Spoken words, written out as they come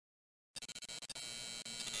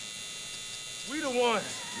We the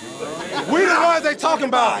ones they talking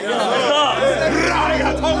about.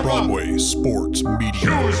 Broadway Sports Media.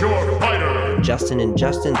 Choose your fighter. Justin and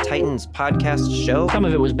Justin Titans podcast show. Some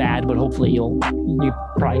of it was bad, but hopefully you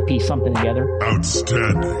probably piece something together.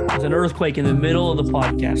 Outstanding. There's an earthquake in the middle of the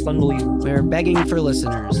podcast. Unbelievable. We're begging for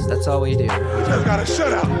listeners. That's all we do. You just got a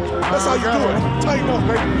shutout. That's how you do it. Tighten up,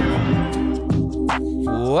 baby.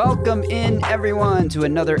 Welcome in, everyone, to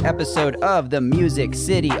another episode of the Music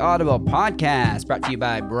City Audible podcast, brought to you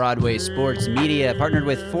by Broadway Sports Media, partnered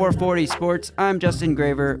with 440 Sports. I'm Justin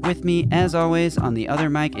Graver. With me, as always, on the other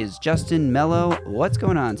mic is Justin Mello. What's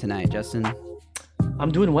going on tonight, Justin?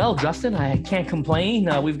 I'm doing well, Justin. I can't complain.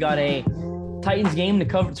 We've got a Titans game to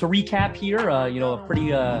recap here. A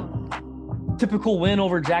pretty typical win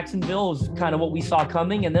over Jacksonville is kind of what we saw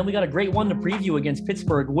coming, and then we got a great one to preview against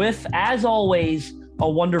Pittsburgh with, as always, a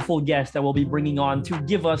wonderful guest that we'll be bringing on to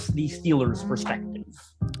give us the Steelers perspective.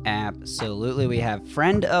 Absolutely. We have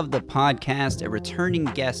friend of the podcast, a returning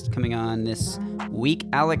guest coming on this week.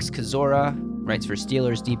 Alex Kozora, writes for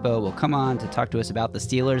Steelers Depot, will come on to talk to us about the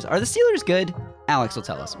Steelers. Are the Steelers good? Alex will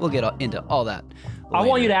tell us. We'll get into all that later. I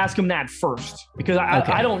want you to ask him that first, because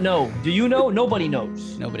I don't know. Do you know? Nobody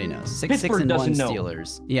knows. Nobody knows. Pittsburgh 6-1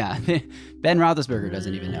 Steelers. Know. Yeah. Ben Roethlisberger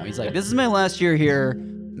doesn't even know. He's like, this is my last year here.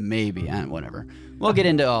 Maybe. Whatever. We'll get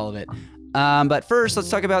into all of it. But first, let's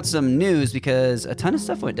talk about some news, because a ton of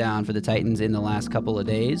stuff went down for the Titans in the last couple of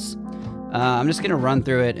days. I'm just going to run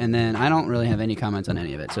through it, and then I don't really have any comments on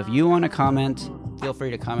any of it. So if you want to comment, feel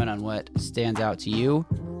free to comment on what stands out to you.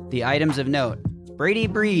 The items of note: Brady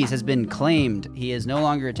Breeze has been claimed. He is no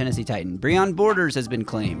longer a Tennessee Titan. Breon Borders has been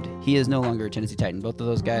claimed. He is no longer a Tennessee Titan. Both of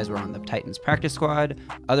those guys were on the Titans practice squad.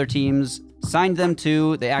 Other teams signed them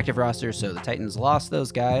to the active roster, so the Titans lost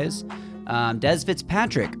those guys. Dez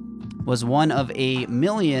Fitzpatrick was one of a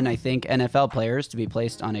million, I think, NFL players to be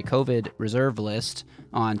placed on a COVID reserve list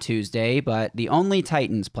on Tuesday, but the only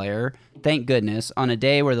Titans player, thank goodness, on a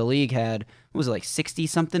day where the league had, what was it, like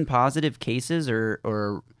 60-something positive cases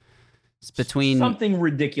or between... Something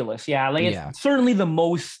ridiculous, yeah. It's certainly the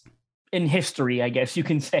most in history, I guess you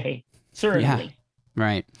can say. Certainly. Yeah,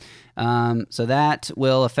 right. So that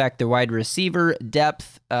will affect the wide receiver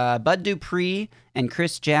depth. Bud Dupree and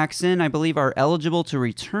Chris Jackson, I believe, are eligible to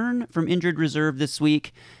return from injured reserve this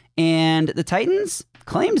week. And the Titans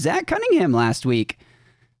claimed Zach Cunningham last week,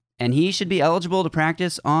 and he should be eligible to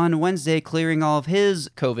practice on Wednesday, clearing all of his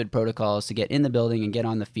COVID protocols to get in the building and get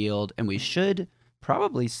on the field. And we should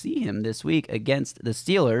probably see him this week against the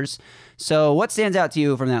Steelers. So what stands out to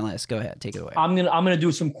you from that list? Go ahead, take it away. I'm gonna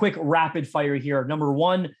do some quick rapid fire here. Number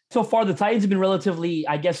one, so far the Titans have been relatively,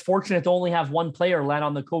 I guess, fortunate to only have one player land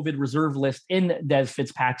on the COVID reserve list in Dez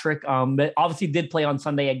Fitzpatrick. But obviously did play on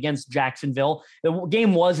Sunday against Jacksonville. The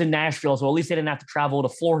game was in Nashville, so at least they didn't have to travel to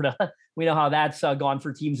Florida. We know how that's gone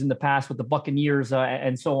for teams in the past with the Buccaneers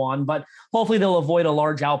and so on. But hopefully they'll avoid a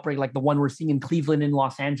large outbreak like the one we're seeing in Cleveland and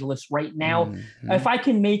Los Angeles right now. Mm-hmm. If I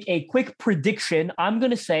can make a quick prediction, I'm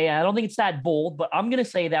going to say, I don't think it's that bold, but I'm going to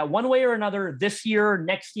say that one way or another this year,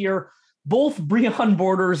 next year, both Breon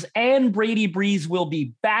Borders and Brady Breeze will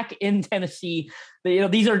be back in Tennessee.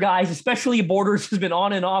 These are guys, especially Borders, who's been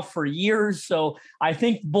on and off for years. So I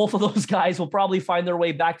think both of those guys will probably find their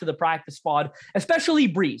way back to the practice squad, especially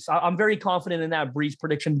Breeze. I'm very confident in that Breeze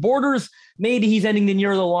prediction. Borders, maybe he's nearing the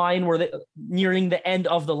end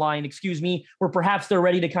of the line, where perhaps they're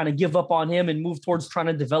ready to kind of give up on him and move towards trying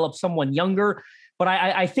to develop someone younger. But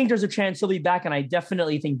I think there's a chance he'll be back, and I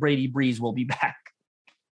definitely think Brady Breeze will be back.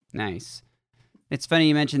 Nice. It's funny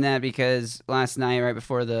you mentioned that, because last night, right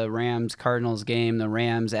before the Rams-Cardinals game, the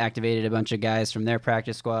Rams activated a bunch of guys from their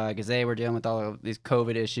practice squad because they were dealing with all of these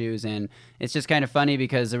COVID issues. And it's just kind of funny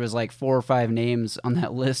because there was like 4 or 5 names on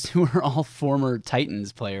that list who were all former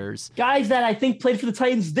Titans players. Guys that I think played for the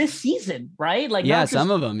Titans this season, right?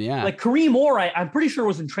 Some of them, yeah. Like Kareem Orr, I'm pretty sure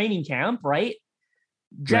was in training camp, right?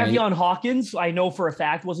 Javion Hawkins, I know for a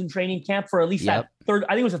fact, was in training camp for at least that third. I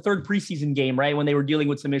think it was the third preseason game, right? When they were dealing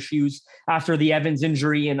with some issues after the Evans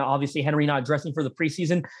injury and obviously Henry not dressing for the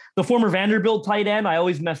preseason. The former Vanderbilt tight end, I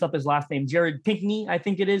always mess up his last name, Jared Pinkney, I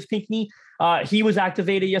think it is Pinkney. He was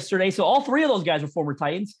activated yesterday. So all 3 of those guys were former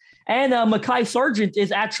Titans. And Mekhi Sargent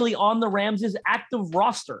is actually on the Rams' active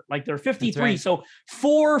roster. Like they're 53. Right. So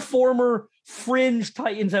 4 former fringe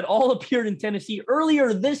Titans that all appeared in Tennessee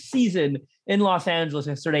earlier this season in Los Angeles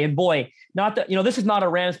yesterday. And boy, not that, this is not a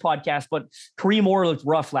Rams podcast, but Kareem Orr looked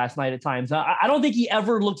rough last night at times. I don't think he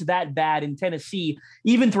ever looked that bad in Tennessee,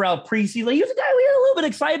 even throughout preseason. He was a guy we had a little bit of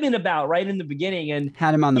excitement about right in the beginning. And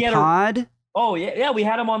had him on the pod. Oh, yeah. We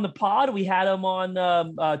had him on the pod. We had him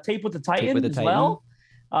on tape with the Titans as well.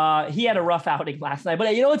 He had a rough outing last night, but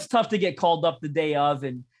it's tough to get called up the day of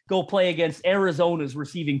and go play against Arizona's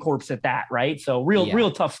receiving corps at that, right? So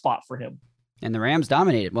real tough spot for him. And the Rams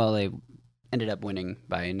dominated. Well, they ended up winning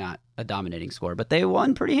by not a dominating score, but they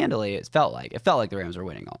won pretty handily. It felt like the Rams were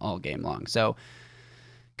winning all game long. So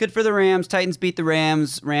good for the Rams. Titans beat the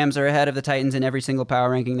Rams. Rams are ahead of the Titans in every single power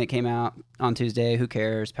ranking that came out on Tuesday. Who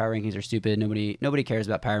cares? Power rankings are stupid. Nobody cares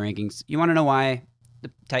about power rankings. You want to know why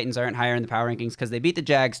the Titans aren't higher in the power rankings? Because they beat the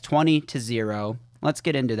Jags 20-0. Let's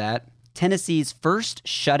get into that. Tennessee's first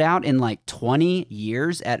shutout in like 20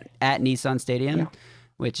 years at Nissan Stadium,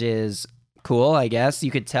 which is cool, I guess. You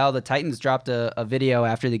could tell the Titans dropped a video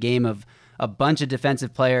after the game of a bunch of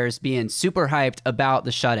defensive players being super hyped about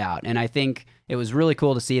the shutout. And I think it was really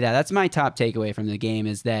cool to see that. That's my top takeaway from the game,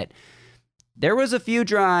 is that there was a few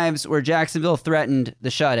drives where Jacksonville threatened the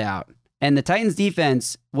shutout, and the Titans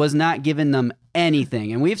defense was not giving them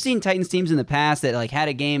anything. And we've seen Titans teams in the past that like had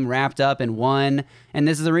a game wrapped up and won, and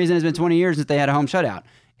this is the reason it's been 20 years since they had a home shutout,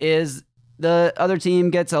 is the other team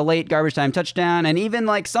gets a late garbage time touchdown. And even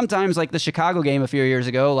like sometimes like the Chicago game a few years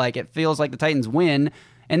ago, like it feels like the Titans win,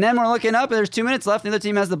 and then we're looking up and there's 2 minutes left and the other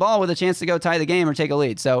team has the ball with a chance to go tie the game or take a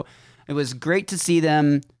lead. So it was great to see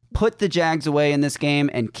them put the Jags away in this game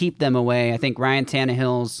and keep them away. I think Ryan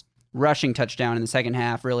Tannehill's rushing touchdown in the second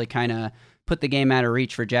half really kind of put the game out of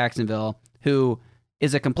reach for Jacksonville, who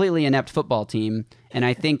is a completely inept football team. And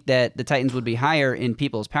I think that the Titans would be higher in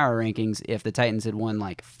people's power rankings if the Titans had won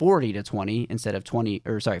like 40-0 instead of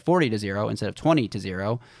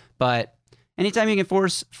 20-0. But anytime you can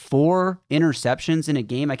force 4 interceptions in a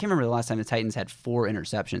game, I can't remember the last time the Titans had 4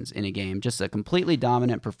 interceptions in a game, just a completely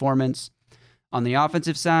dominant performance. On the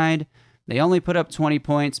offensive side, they only put up 20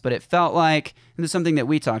 points, but it felt like, and this is something that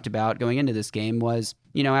we talked about going into this game, was,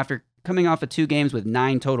 after coming off of 2 games with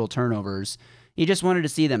 9 total turnovers, you just wanted to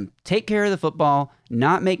see them take care of the football,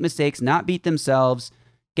 not make mistakes, not beat themselves,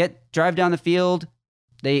 drive down the field.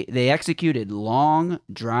 They executed long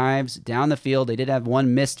drives down the field. They did have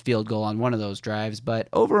 1 missed field goal on one of those drives, but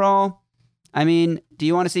overall, I mean, do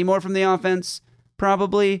you want to see more from the offense?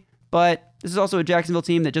 Probably, but this is also a Jacksonville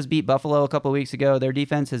team that just beat Buffalo a couple of weeks ago. Their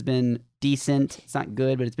defense has been decent. It's not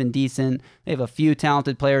good, but it's been decent. They have a few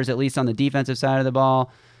talented players, at least on the defensive side of the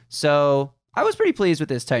ball. So I was pretty pleased with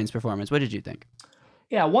this Titans performance. What did you think?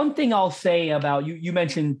 Yeah, one thing I'll say about you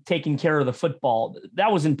mentioned taking care of the football.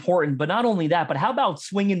 That was important, but not only that, but how about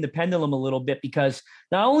swinging the pendulum a little bit? Because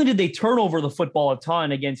not only did they turn over the football a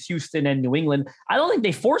ton against Houston and New England, I don't think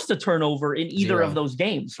they forced a turnover in either of those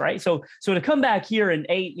games, right? So to come back here and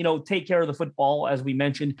take care of the football, as we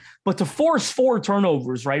mentioned, but to force 4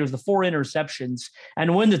 turnovers, right? It was the 4 interceptions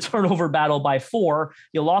and win the turnover battle by 4.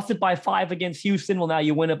 You lost it by 5 against Houston. Well, now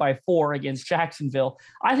you win it by 4 against Jacksonville.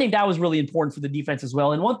 I think that was really important for the defense as well.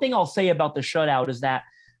 And one thing I'll say about the shutout is that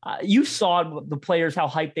you saw the players, how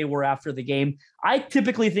hyped they were after the game. I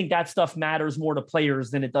typically think that stuff matters more to players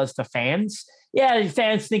than it does to fans. Yeah,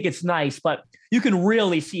 fans think it's nice, but you can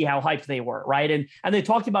really see how hyped they were, right? And they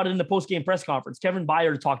talked about it in the post-game press conference. Kevin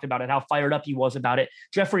Byard talked about it, how fired up he was about it.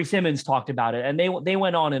 Jeffrey Simmons talked about it, and they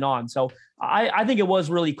went on and on. So I think it was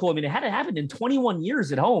really cool. I mean, it hadn't happened in 21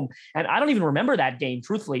 years at home, and I don't even remember that game,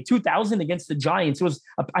 truthfully. 2000 against the Giants.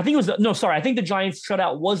 I think the Giants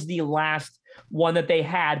shutout was the last one that they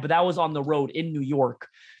had, but that was on the road in New York.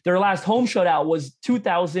 Their last home shutout was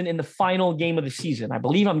 2000 in the final game of the season. I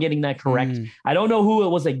believe I'm getting that correct. I don't know who it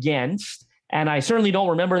was against, and I certainly don't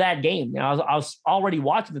remember that game. I was already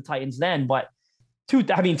watching the Titans then, but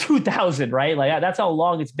 2000, right? Like that's how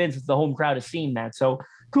long it's been since the home crowd has seen that. So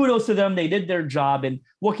kudos to them. They did their job. And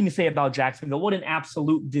what can you say about Jacksonville? What an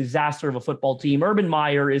absolute disaster of a football team. Urban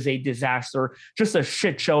Meyer is a disaster, just a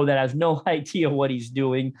shit show that has no idea what he's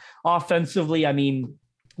doing offensively. I mean,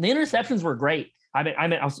 the interceptions were great. I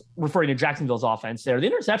was referring to Jacksonville's offense there. The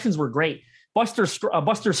interceptions were great. Buster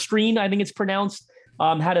Skrine, I think it's pronounced,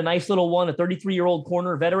 had a nice little one, a 33-year-old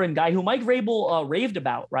corner veteran guy who Mike Vrabel raved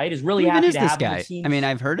about, right? Is really happy to have him on the team. I mean,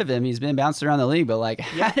 I've heard of him. He's been bounced around the league, but like,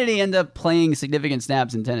 how did he end up playing significant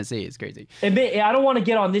snaps in Tennessee? It's crazy. I don't want to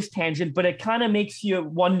get on this tangent, but it kind of makes you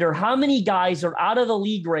wonder how many guys are out of the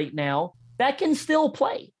league right now that can still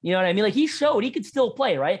play. You know what I mean? Like he showed he could still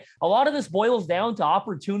play, right? A lot of this boils down to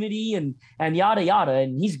opportunity and yada, yada.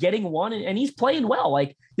 And he's getting one and he's playing well.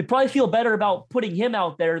 Like you probably feel better about putting him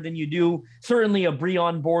out there than you do certainly a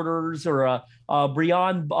Breon Borders or a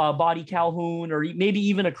Breon Body Calhoun, or maybe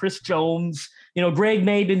even a Chris Jones. Greg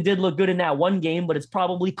Maben did look good in that one game, but it's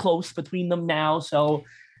probably close between them now. So,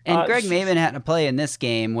 and Greg Maben had to play in this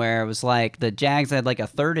game where it was like the Jags had like a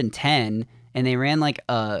 3rd and 10 and they ran like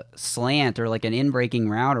a slant or like an in-breaking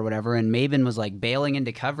route or whatever, and Maven was like bailing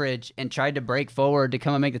into coverage and tried to break forward to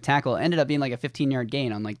come and make the tackle. It ended up being like a 15-yard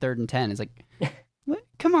gain on like 3rd and 10. It's like, what?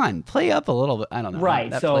 Come on, play up a little bit. I don't know.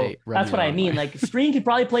 Right. That So play rubbed that's me what the I wrong mean. way. Like Streen could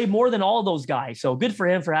probably play more than all those guys. So good for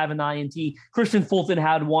him for having the INT. Christian Fulton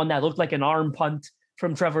had one that looked like an arm punt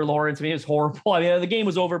from Trevor Lawrence. I mean, it was horrible. I mean, the game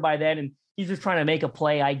was over by then, and he's just trying to make a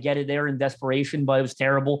play. I get it there in desperation, but it was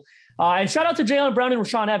terrible. And shout out to Jalen Brown and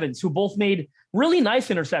Rashawn Evans, who both made really nice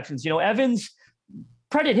interceptions. You know, Evans,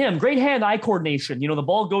 credit him, great hand-eye coordination. You know, the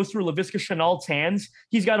ball goes through Laviska Shenault's hands.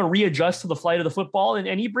 He's got to readjust to the flight of the football,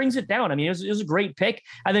 and he brings it down. I mean, it was a great pick.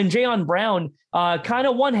 And then Jayon Brown kind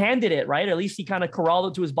of one-handed it, right? At least he kind of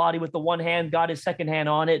corralled it to his body with the one hand, got his second hand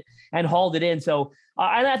on it, and hauled it in. So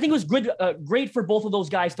and I think it was good, great for both of those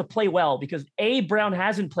guys to play well, because Brown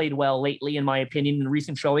hasn't played well lately, in my opinion, in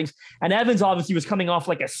recent showings. And Evans obviously was coming off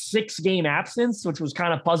like a 6-game absence, which was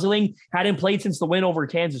kind of puzzling. Hadn't played since the win over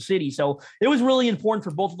Kansas City. So it was really important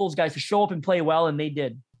for both of those guys to show up and play well, and they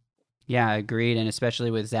did. Yeah, agreed. And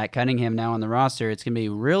especially with Zach Cunningham now on the roster, it's going to be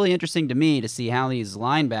really interesting to me to see how these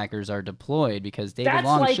linebackers are deployed, because David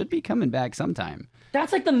Long should be coming back sometime.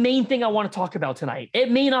 That's like the main thing I want to talk about tonight.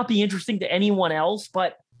 It may not be interesting to anyone else,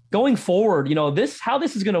 but going forward, you know, how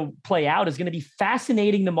this is going to play out is going to be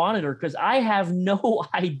fascinating to monitor, because I have no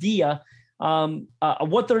idea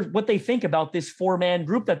what they think about this 4-man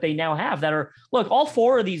group that they now have. Look, all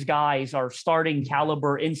 4 of these guys are starting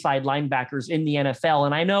caliber inside linebackers in the NFL.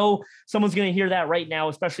 And I know someone's going to hear that right now,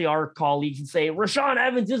 especially our colleagues, and say, Rashawn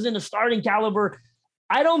Evans isn't a starting caliber.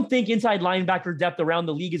 I don't think inside linebacker depth around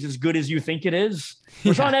the league is as good as you think it is.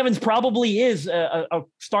 Yeah. Rashawn Evans probably is a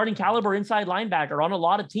starting caliber inside linebacker on a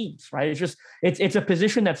lot of teams, right? It's just, it's a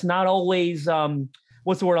position that's not always,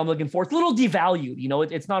 what's the word I'm looking for? It's a little devalued. You know,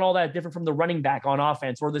 it's not all that different from the running back on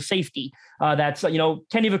offense or the safety. That's, you know,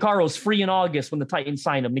 Kenny Vaccaro's free in August when the Titans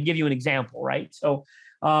signed him, to give you an example, right? So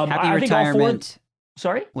happy retirement.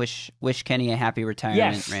 Sorry? Wish Kenny a happy retirement.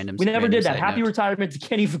 Yes, random, we never did that. Happy note. Retirement to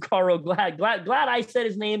Kenny Vaccaro. Glad I said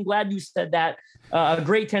his name. Glad you said that. A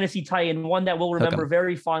great Tennessee Titan, one that we'll remember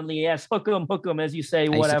very fondly. Yes, hook 'em, as you say. I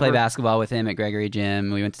whatever. used to play basketball with him at Gregory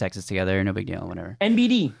Gym. We went to Texas together. No big deal. Whatever.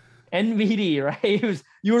 NBD, right?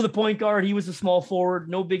 You were the point guard. He was the small forward.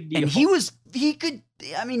 No big deal. And he was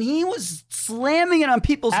slamming it on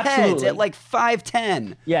people's heads at like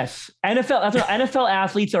 5'10". Yes. NFL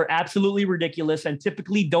athletes are absolutely ridiculous and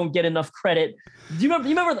typically don't get enough credit. Do you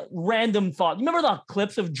remember the random thought? You remember the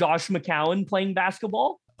clips of Josh McCown playing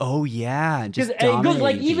basketball? Oh yeah, just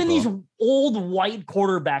like even these old white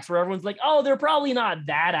quarterbacks where everyone's like, oh, they're probably not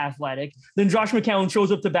that athletic. Then Josh McCown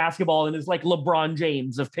shows up to basketball and is like LeBron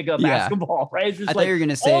James of pickup basketball, right? It's just I thought you were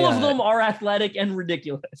gonna say all of them are athletic and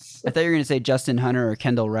ridiculous. I thought you were gonna say Justin Hunter or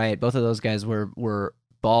Kendall Wright. Both of those guys were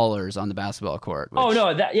ballers on the basketball court. Oh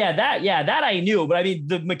no, that I knew, but I mean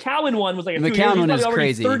the McCowan one was like the McCown one is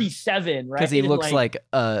crazy. 37, right? Because he looks like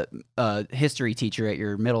a history teacher at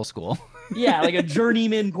your middle school. Yeah, like a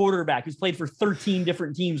journeyman quarterback who's played for 13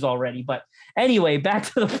 different teams already. But anyway, back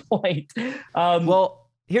to the point. Well,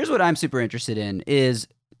 here's what I'm super interested in is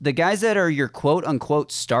the guys that are your quote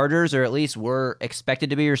unquote starters, or at least were expected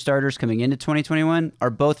to be your starters coming into 2021, are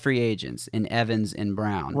both free agents in Evans and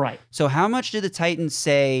Brown. Right. So how much do the Titans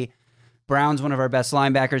say Brown's one of our best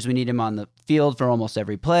linebackers, we need him on the field for almost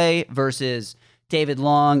every play, versus David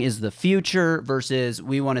Long is the future, versus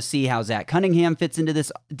we want to see how Zach Cunningham fits into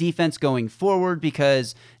this defense going forward,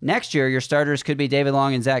 because next year your starters could be David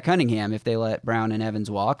Long and Zach Cunningham if they let Brown and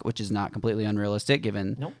Evans walk, which is not completely unrealistic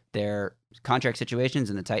given their contract situations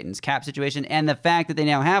and the Titans cap situation and the fact that they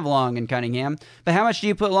now have Long and Cunningham. But how much do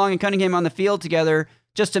you put Long and Cunningham on the field together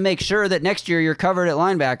just to make sure that next year you're covered at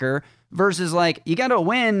linebacker, versus like you got to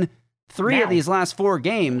win 3 of these last 4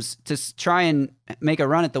 games to try and make a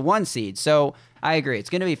run at the 1 seed. So I agree. It's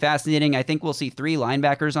going to be fascinating. I think we'll see 3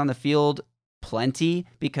 linebackers on the field plenty,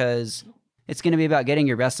 because it's going to be about getting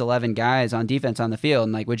your best 11 guys on defense on the field.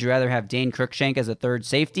 And like, would you rather have Dane Cruikshank as a third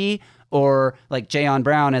safety, or like Jayon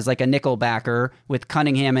Brown as like a nickel backer with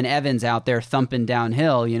Cunningham and Evans out there thumping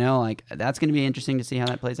downhill? You know, like that's going to be interesting to see how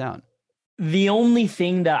that plays out. The only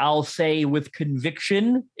thing that I'll say with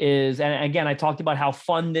conviction is, and again, I talked about how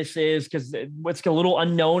fun this is because it's a little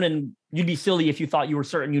unknown and you'd be silly if you thought you were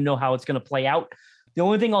certain you know how it's going to play out. The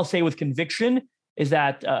only thing I'll say with conviction is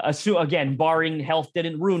that, again, barring health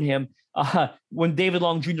didn't ruin him, when David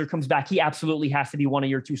Long Jr. comes back, he absolutely has to be one of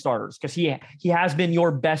your 2 starters, because he has been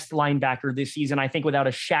your best linebacker this season, I think, without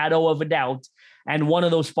a shadow of a doubt. And one of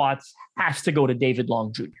those spots has to go to David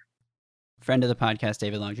Long Jr. Friend of the podcast,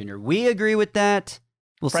 David Long Jr. We agree with that.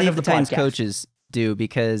 We'll see if the Titans coaches do,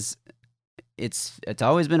 because it's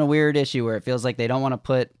always been a weird issue where it feels like they don't want to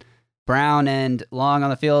put Brown and Long on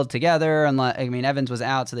the field together. Unless, I mean, Evans was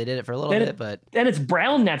out, so they did it for a little bit, but then it's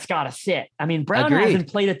Brown that's got to sit. I mean, Brown Agreed. hasn't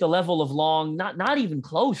played at the level of Long, not even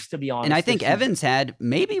close, to be honest. And I think Evans had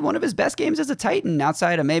maybe one of his best games as a Titan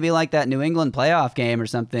outside of maybe like that New England playoff game or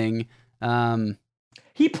something.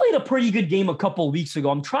 He played a pretty good game a couple of weeks ago.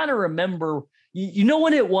 I'm trying to remember. You know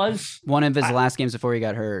when it was? One of his last games before he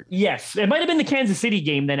got hurt. Yes. It might have been the Kansas City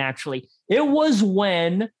game then, actually. It was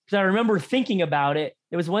when, because I remember thinking about it,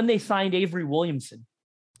 it was when they signed Avery Williamson.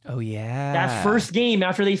 Oh, yeah. That first game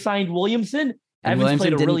after they signed Williamson, And Evans Williamson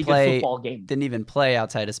played a really good football game. Didn't even play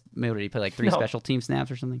outside of, maybe did he play like 3 special team snaps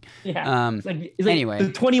or something? Yeah. It's like anyway.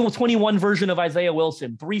 The 2021 version of Isaiah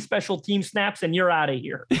Wilson. 3 special team snaps and you're out of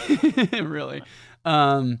here. Really?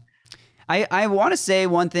 I want to say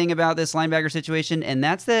one thing about this linebacker situation, and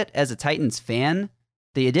that's that as a Titans fan,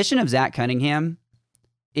 the addition of Zach Cunningham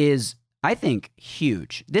is, I think,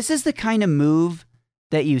 huge. This is the kind of move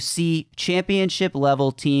that you see championship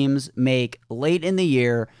level teams make late in the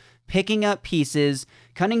year, picking up pieces.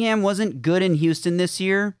 Cunningham wasn't good in Houston this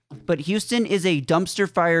year, but Houston is a dumpster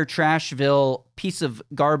fire, Trashville piece of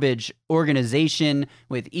garbage organization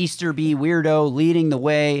with Easterby weirdo leading the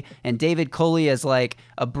way and David Culley as like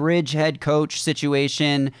a bridge head coach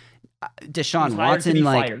situation. Deshaun Watson,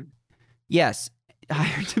 like, fired. Yes,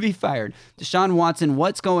 hired to be fired. Deshaun Watson,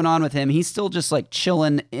 what's going on with him? He's still just like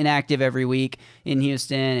chilling, inactive every week in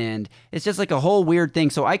Houston, and it's just like a whole weird thing.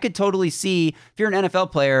 So I could totally see if you're an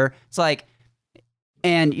NFL player, it's like,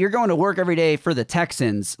 and you're going to work every day for the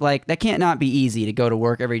Texans, like that can't not be easy to go to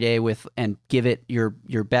work every day with and give it your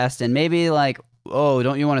best. And maybe like, oh,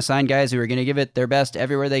 don't you want to sign guys who are going to give it their best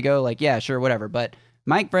everywhere they go? Like, yeah, sure, whatever. But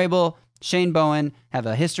Mike Vrabel, Shane Bowen have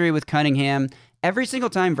a history with Cunningham. Every single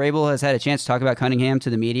time Vrabel has had a chance to talk about Cunningham to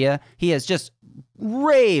the media, he has just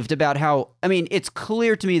raved about how, I mean, it's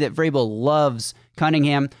clear to me that Vrabel loves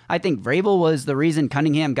Cunningham. I think Vrabel was the reason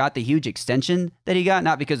Cunningham got the huge extension that he got,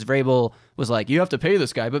 not because Vrabel was like, you have to pay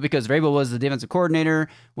this guy, but because Vrabel was the defensive coordinator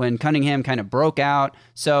when Cunningham kind of broke out.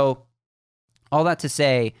 So all that to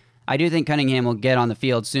say, I do think Cunningham will get on the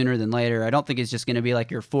field sooner than later. I don't think it's just going to be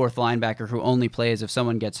like your 4th linebacker who only plays if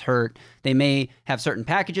someone gets hurt. They may have certain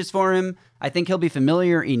packages for him. I think he'll be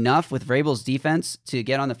familiar enough with Vrabel's defense to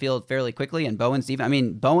get on the field fairly quickly, and Bowen's defense. I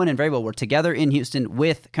mean, Bowen and Vrabel were together in Houston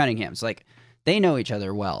with Cunningham. So like they know each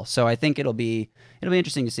other well. So I think it'll be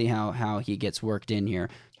interesting to see how he gets worked in here.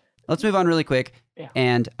 Let's move on really quick. Yeah.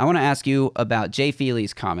 And I want to ask you about Jay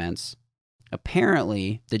Feely's comments.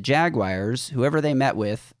 Apparently, the Jaguars, whoever they met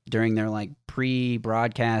with during their like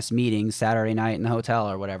pre-broadcast meetings Saturday night in the hotel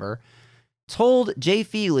or whatever, told Jay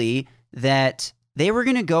Feely that they were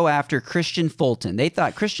going to go after Christian Fulton. They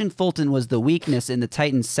thought Christian Fulton was the weakness in the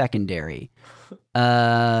Titans secondary.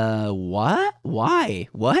 What? Why?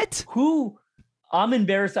 What? Who? I'm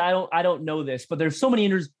embarrassed. I don't know this, but there's so many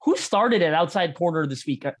injuries. Who started at outside corner this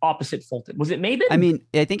week opposite Fulton? Was it Mabin? I mean,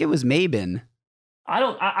 I think it was Mabin.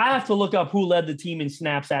 I have to look up who led the team in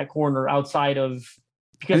snaps at corner outside of,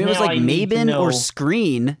 because it was like Mabin or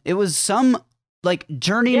Screen. It was some like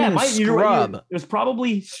journeyman scrub. It was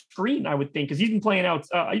probably Screen, I would think, because he's been playing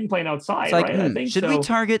outside. It's like, right? I think should we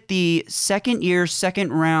target the second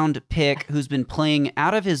round pick who's been playing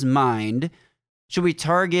out of his mind? Should we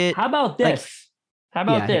target? How about this?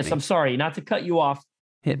 I'm sorry, not to cut you off.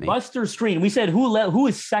 Hit me. Buster Screen. We said who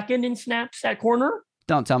is second in snaps at corner?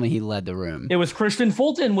 Don't tell me he led the room. It was Christian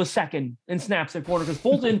Fulton was second in snaps at corner because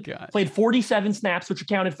Fulton played 47 snaps, which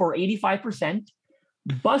accounted for 85%.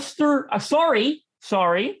 Buster, sorry,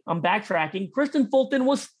 I'm backtracking. Christian Fulton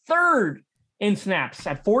was third in snaps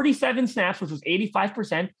at 47 snaps, which was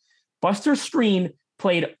 85%. Buster Screen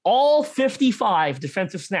played all 55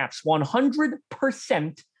 defensive snaps,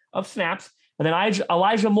 100% of snaps. And then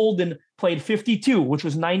Elijah Molden played 52, which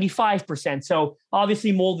was 95%. So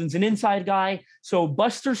obviously Molden's an inside guy. So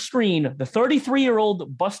Buster Screen, the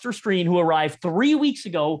 33-year-old Buster Screen, who arrived 3 weeks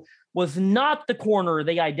ago, was not the corner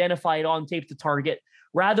they identified on tape to target.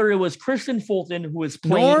 Rather, it was Christian Fulton, who was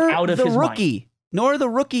playing out of his mind. Nor the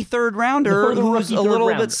rookie third rounder, who's a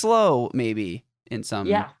little bit slow, maybe. To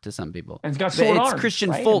some people. And it's got short arms. It's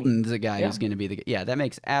Christian Fulton, the guy who's going to be the guy. Yeah, that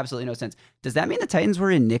makes absolutely no sense. Does that mean the Titans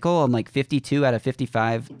were in nickel on like 52 out of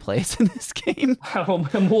 55 plays in this game?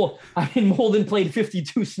 Molden played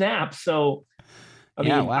 52 snaps, so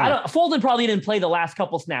Fulton probably didn't play the last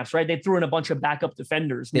couple snaps, right? They threw in a bunch of backup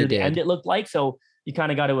defenders near the end, it looked like, so you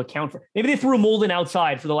kind of got to account for. Maybe they threw Molden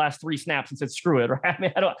outside for the last 3 snaps and said, screw it, right? I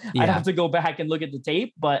mean, I'd have to go back and look at the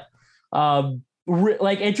tape, but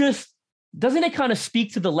it just, doesn't it kind of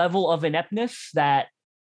speak to the level of ineptness that,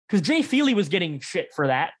 because Jay Feely was getting shit for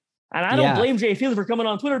that. And I don't blame Jay Fiedler for coming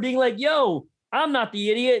on Twitter being like, yo, I'm not the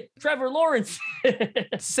idiot. Trevor Lawrence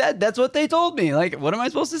said that's what they told me. Like, what am I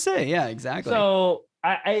supposed to say? Yeah, exactly. So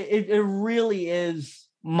it really is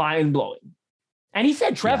mind blowing. And he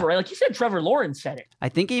said Trevor, right? Like he said Trevor Lawrence said it. I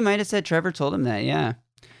think he might have said Trevor told him that. Yeah.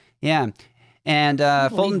 Yeah. And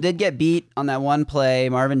Fulton did get beat on that one play.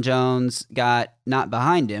 Marvin Jones got not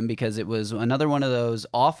behind him because it was another one of those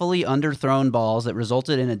awfully underthrown balls that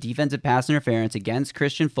resulted in a defensive pass interference against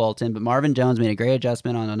Christian Fulton. But Marvin Jones made a great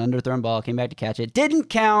adjustment on an underthrown ball, came back to catch it. Didn't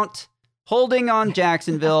count. Holding on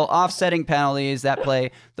Jacksonville, offsetting penalties. That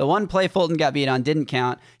play, the one play Fulton got beat on, didn't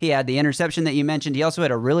count. He had the interception that you mentioned. He also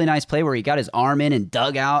had a really nice play where he got his arm in and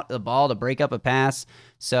dug out the ball to break up a pass.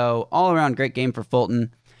 So all around great game for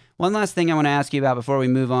Fulton. One last thing I want to ask you about before we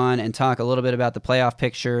move on and talk a little bit about the playoff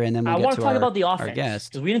picture, and then we'll get to talk about the offense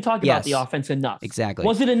because we didn't talk about the offense enough. Exactly.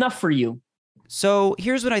 Was it enough for you? So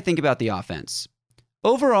here's what I think about the offense.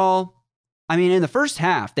 Overall, I mean, in the first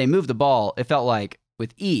half, they moved the ball, it felt like,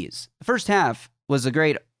 with ease. The first half was a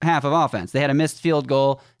great half of offense. They had a missed field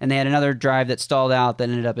goal, and they had another drive that stalled out that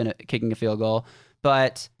ended up kicking a field goal.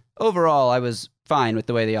 But overall, I was fine with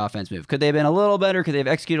the way the offense moved. Could they have been a little better? Could they have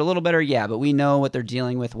executed a little better? Yeah, but we know what they're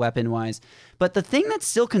dealing with weapon-wise. But the thing that's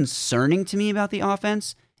still concerning to me about the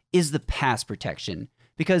offense is the pass protection.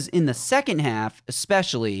 Because in the second half,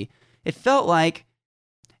 especially, it felt like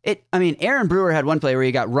Aaron Brewer had one play where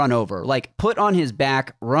he got run over, like put on his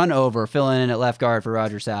back, run over, filling in at left guard for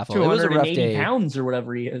Roger Saffold. It was a rough day. 280 pounds or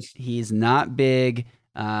whatever he is. He's not big.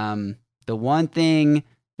 The one thing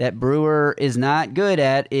that Brewer is not good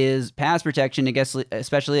at is pass protection,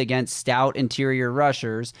 especially against stout interior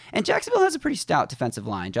rushers. And Jacksonville has a pretty stout defensive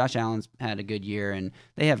line. Josh Allen's had a good year, and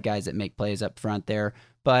they have guys that make plays up front there.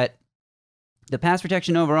 But the pass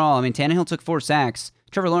protection overall, I mean, Tannehill took 4 sacks.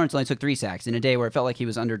 Trevor Lawrence only took 3 sacks in a day where it felt like he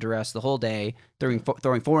was under duress the whole day, throwing 4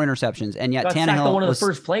 interceptions, and yet Tannehill sacked on one of the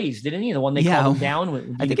first plays, didn't he? The one they called him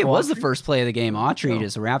down. I think it was the first play of the game. Autry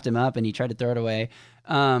just wrapped him up, and he tried to throw it away.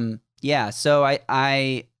 So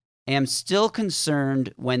I am still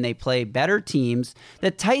concerned when they play better teams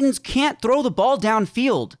that Titans can't throw the ball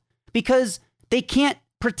downfield because they can't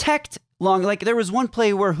protect long. Like there was one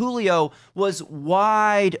play where Julio was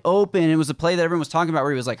wide open. It was a play that everyone was talking about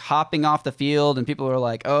where he was like hopping off the field and people were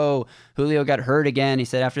like, oh, Julio got hurt again. He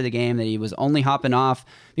said after the game that he was only hopping off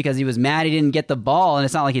because he was mad he didn't get the ball. And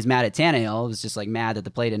it's not like he's mad at Tannehill. It was just like mad that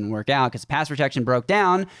the play didn't work out because pass protection broke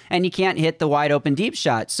down and you can't hit the wide open deep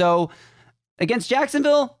shot. So against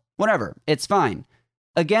Jacksonville, whatever, it's fine.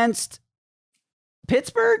 Against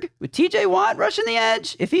Pittsburgh with TJ Watt rushing the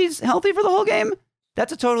edge, if he's healthy for the whole game,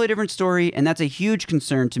 that's a totally different story, and that's a huge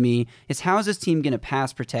concern to me, is how is this team going to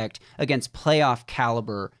pass protect against playoff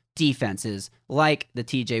caliber defenses like the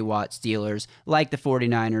TJ Watt Steelers, like the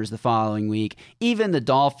 49ers the following week, even the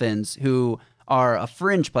Dolphins, who are a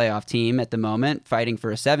fringe playoff team at the moment, fighting for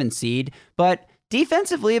a 7 seed, but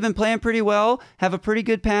defensively have been playing pretty well, have a pretty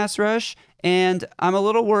good pass rush, and I'm a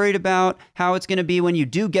little worried about how it's going to be when you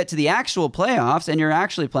do get to the actual playoffs and you're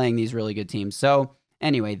actually playing these really good teams. So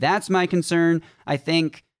anyway, that's my concern. I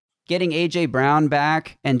think getting A.J. Brown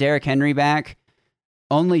back and Derrick Henry back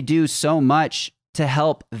only do so much to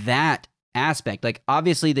help that aspect. Like,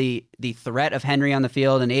 obviously, the threat of Henry on the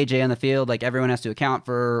field and A.J. on the field, like, everyone has to account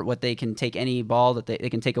for what they can take any ball that they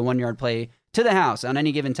can take a 1-yard play to the house on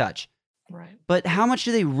any given touch. Right. But how much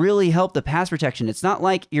do they really help the pass protection? It's not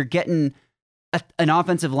like you're getting an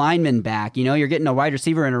offensive lineman back. You know, you're getting a wide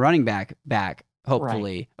receiver and a running back,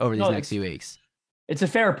 hopefully, over these next few weeks. It's a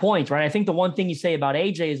fair point, right? I think the one thing you say about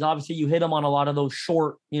AJ is obviously you hit him on a lot of those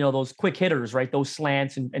short, those quick hitters, right? Those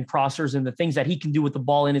slants and crossers and the things that he can do with the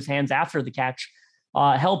ball in his hands after the catch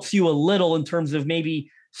helps you a little in terms of maybe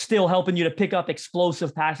still helping you to pick up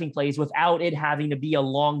explosive passing plays without it having to be a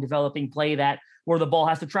long developing play where the ball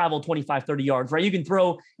has to travel 25, 30 yards, right? You can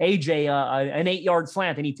throw AJ an 8-yard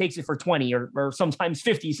slant and he takes it for 20 or sometimes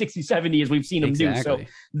 50, 60, 70 as we've seen him do. So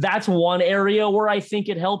that's one area where I think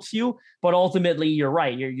it helps you. But ultimately, you're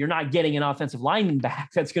right. You're not getting an offensive lineman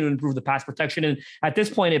back that's going to improve the pass protection. And at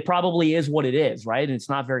this point, it probably is what it is, right? And it's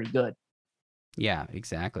not very good. Yeah,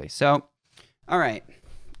 exactly. So, all right.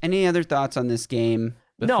 Any other thoughts on this game?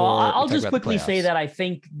 No, I'll just quickly say that I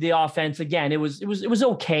think the offense, again, it was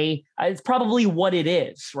okay. It's probably what it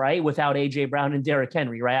is, right? Without A.J. Brown and Derrick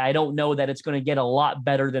Henry, right? I don't know that it's going to get a lot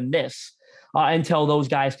better than this until those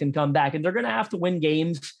guys can come back. And they're going to have to win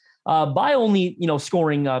games by only,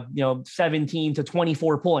 scoring, 17 to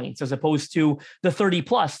 24 points, as opposed to the 30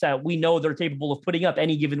 plus that we know they're capable of putting up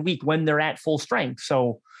any given week when they're at full strength.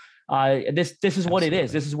 So this is what it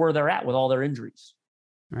is. This is where they're at with all their injuries.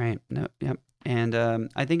 Right. No. Yep. And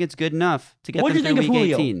I think it's good enough to get them through Julio?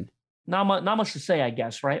 week 18. Not much to say, I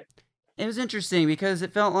guess, right? It was interesting because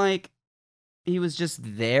it felt like he was just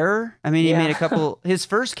there. I mean, he made a couple. His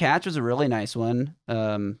first catch was a really nice one,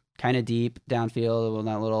 kind of deep downfield. Well,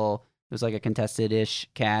 not little. It was like a contested-ish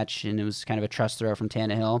catch, and it was kind of a trust throw from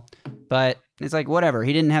Tannehill. But it's like, whatever.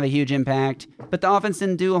 He didn't have a huge impact, but the offense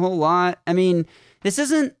didn't do a whole lot. I mean, this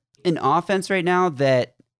isn't an offense right now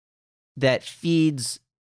that feeds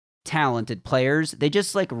talented players. They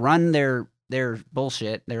just like run their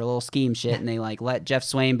bullshit, their little scheme shit, and they like let Jeff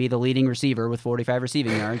Swain be the leading receiver with 45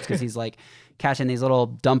 receiving yards because he's like catching these little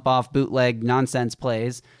dump-off bootleg nonsense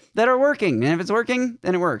plays that are working. And if it's working,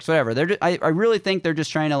 then it works. Whatever. I really think they're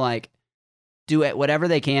just trying to like do it whatever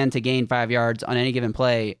they can to gain 5 yards on any given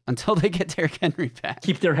play until they get Derrick Henry back.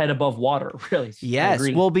 Keep their head above water, really. Yes.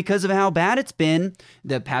 Well, because of how bad it's been,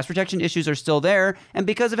 the pass protection issues are still there, and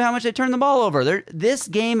because of how much they turned the ball over. This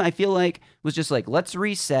game, I feel like, was just like, let's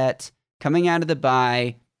reset, coming out of the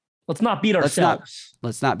bye. Let's not beat ourselves.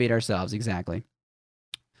 Let's not beat ourselves, exactly.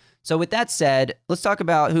 So with that said, let's talk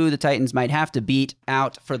about who the Titans might have to beat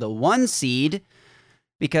out for the 1 seed,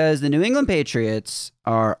 because the New England Patriots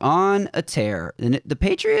are on a tear. The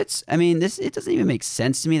Patriots, I mean, it doesn't even make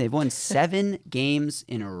sense to me. They've won 7 games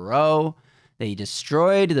in a row. They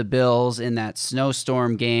destroyed the Bills in that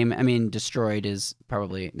snowstorm game. I mean, destroyed is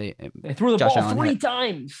probably they threw the ball 3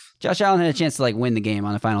 times. Josh Allen had a chance to like win the game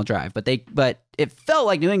on the final drive, but it felt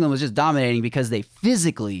like New England was just dominating because they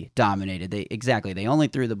physically dominated. They only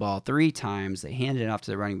threw the ball 3 times. They handed it off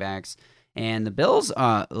to the running backs, and the Bills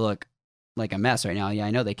look like a mess right now. Yeah,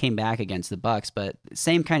 I know they came back against the Bucks, but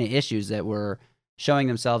same kind of issues that were showing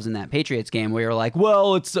themselves in that Patriots game where you're like,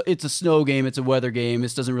 well, it's a snow game, it's a weather game,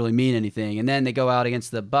 this doesn't really mean anything. And then they go out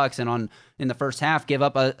against the Bucks and in the first half give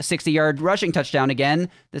up a 60-yard rushing touchdown again.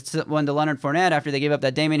 That's one to Leonard Fournette after they gave up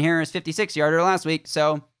that Damian Harris 56-yarder last week.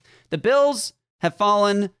 So the Bills have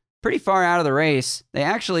fallen pretty far out of the race. They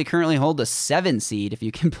actually currently hold the 7 seed, if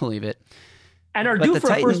you can believe it. And are due for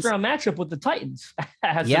a first-round matchup with the Titans.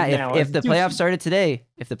 If the playoffs started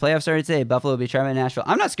today, Buffalo would be trying Nashville.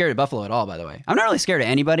 I'm not scared of Buffalo at all, by the way. I'm not really scared of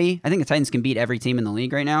anybody. I think the Titans can beat every team in the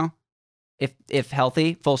league right now. If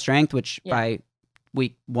healthy, full strength, which by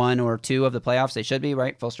week 1 or 2 of the playoffs, they should be,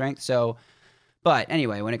 right? Full strength. So, but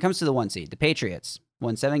anyway, when it comes to the 1 seed, the Patriots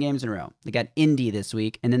won 7 games in a row. They got Indy this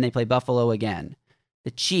week, and then they play Buffalo again.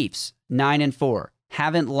 The Chiefs, 9-4,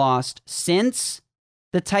 haven't lost since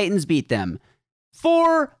the Titans beat them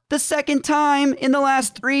for the second time in the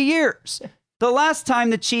last 3 years. The last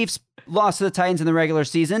time the Chiefs lost to the Titans in the regular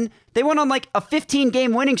season, they went on like a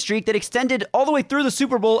 15-game winning streak that extended all the way through the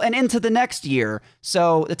Super Bowl and into the next year.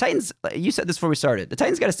 So the Titans, you said this before we started, the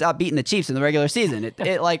Titans got to stop beating the Chiefs in the regular season.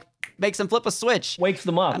 It like makes them flip a switch. Wakes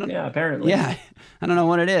them up. Apparently. Yeah, I don't know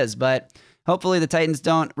what it is, but hopefully the Titans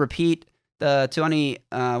don't repeat the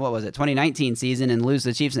 2019 season and lose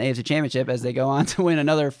the Chiefs in the AFC Championship as they go on to win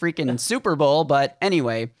another freaking Super Bowl. But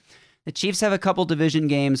anyway, the Chiefs have a couple division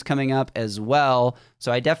games coming up as well.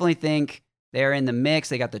 So I definitely think they're in the mix.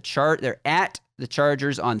 They're at the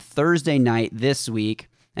Chargers on Thursday night this week.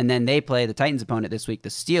 And then they play the Titans opponent this week, the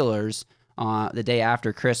Steelers, the day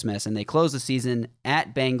after Christmas. And they close the season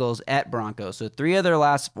at Bengals, at Broncos. So 3 of their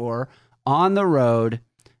last 4 on the road.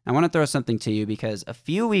 I want to throw something to you because a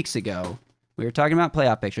few weeks ago, we were talking about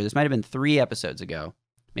playoff picture. This might have been 3 episodes ago,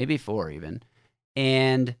 maybe 4 even.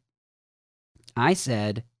 And I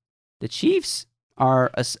said the Chiefs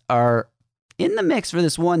are in the mix for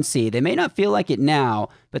this 1 seed. They may not feel like it now,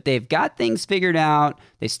 but they've got things figured out.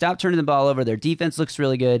 They stopped turning the ball over. Their defense looks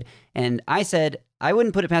really good. And I said I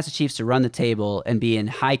wouldn't put it past the Chiefs to run the table and be in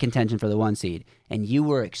high contention for the 1 seed. And you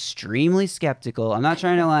were extremely skeptical. I'm not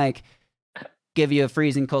trying to like give you a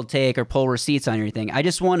freezing cold take or pull receipts on anything. I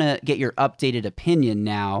just want to get your updated opinion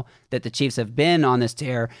now that the Chiefs have been on this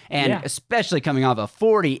tear, and especially coming off a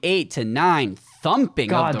 48-9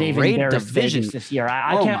 thumping of the Raiders division this year.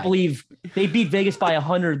 I can't believe they beat Vegas by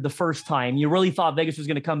 100 the first time. You really thought Vegas was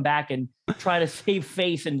going to come back and try to save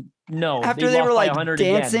face, and no. After they were like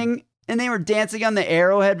dancing again. And they were dancing on the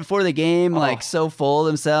Arrowhead before the game, like so full of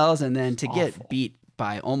themselves, and then to get beat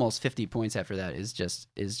by almost 50 points after that is just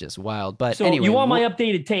wild. But so anyway, you want my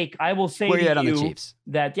updated take? I will say where to you at on the you Chiefs?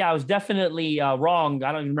 That I was definitely wrong.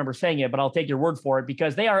 I don't even remember saying it, but I'll take your word for it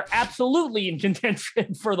because they are absolutely in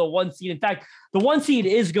contention for the 1 seed. In fact, the 1 seed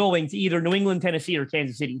is going to either New England, Tennessee, or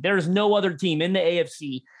Kansas City. There is no other team in the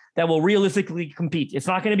AFC that will realistically compete. It's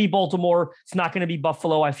not going to be Baltimore. It's not going to be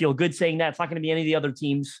Buffalo. I feel good saying that. It's not going to be any of the other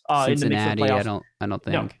teams in the mix of playoffs. I don't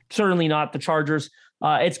think. No, certainly not the Chargers.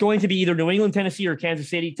 It's going to be either New England, Tennessee, or Kansas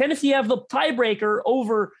City. Tennessee have the tiebreaker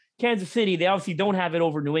over Kansas City. They obviously don't have it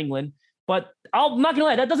over New England, But I'm not going to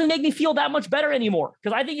lie, that doesn't make me feel that much better anymore,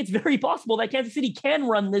 because I think it's very possible that Kansas City can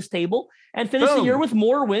run this table and finish the year with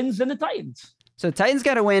more wins than the Titans. So the Titans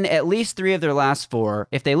got to win at least 3 of their last 4.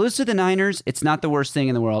 If they lose to the Niners, it's not the worst thing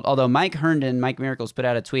in the world. Although Mike Miracles, put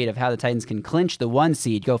out a tweet of how the Titans can clinch the 1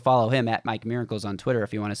 seed. Go follow him at Mike Miracles on Twitter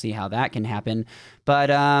if you want to see how that can happen. But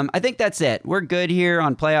I think that's it. We're good here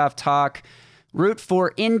on playoff talk. Root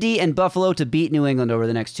for Indy and Buffalo to beat New England over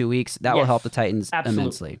the next 2 weeks. That will help the Titans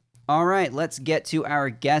immensely. All right, let's get to our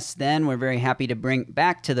guests then. We're very happy to bring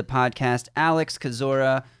back to the podcast Alex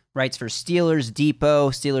Kozora, writes for Steelers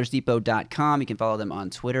Depot, SteelersDepot.com. You can follow them on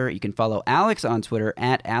Twitter. You can follow Alex on Twitter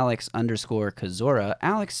at Alex_Kozora.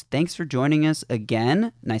 Alex, thanks for joining us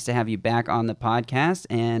again. Nice to have you back on the podcast.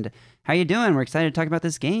 And how you doing? We're excited to talk about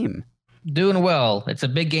this game. Doing well. It's a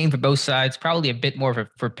big game for both sides. Probably a bit more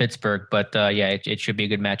for Pittsburgh, but it should be a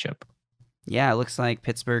good matchup. Yeah, it looks like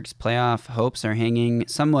Pittsburgh's playoff hopes are hanging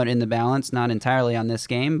somewhat in the balance, not entirely on this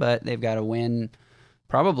game, but they've got to win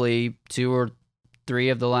probably 2 or 3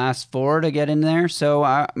 of the last 4 to get in there.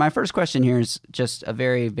 So my first question here is just a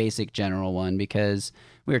very basic general one, because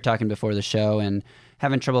we were talking before the show and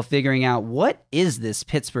having trouble figuring out, what is this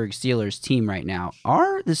Pittsburgh Steelers team right now?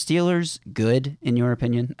 Are the Steelers good, in your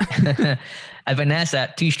opinion? I've been asked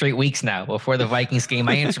that 2 straight weeks now before the Vikings game.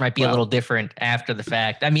 My answer might be a little different after the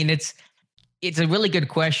fact. I mean, it's a really good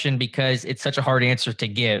question because it's such a hard answer to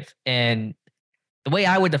give. And the way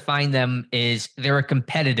I would define them is they're a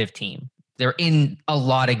competitive team. They're in a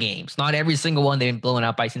lot of games. Not every single one. They've been blown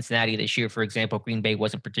out by Cincinnati this year, for example. Green Bay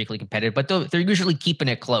wasn't particularly competitive, but they're usually keeping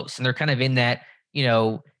it close. And they're kind of in that,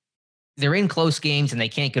 they're in close games and they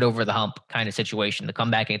can't get over the hump kind of situation. The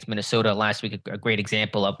comeback against Minnesota last week, a great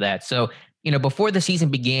example of that. So, before the season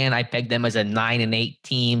began, I pegged them as a 9-8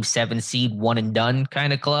 team, 7 seed, one and done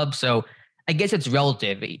kind of club. So I guess it's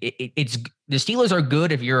relative. It's the Steelers are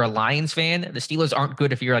good if you're a Lions fan. The Steelers aren't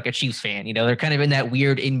good if you're like a Chiefs fan. They're kind of in that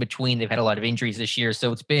weird in between. They've had a lot of injuries this year.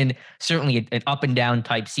 So it's been certainly an up and down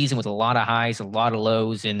type season with a lot of highs, a lot of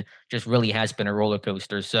lows, and just really has been a roller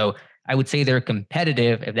coaster. So I would say they're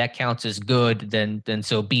competitive. If that counts as good, then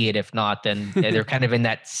so be it. If not, then they're kind of in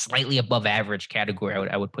that slightly above average category.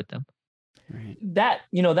 I would put them. Right. That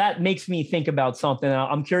makes me think about something.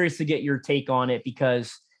 I'm curious to get your take on it,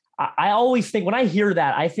 because I always think, when I hear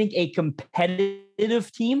that, I think a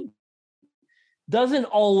competitive team doesn't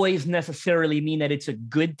always necessarily mean that it's a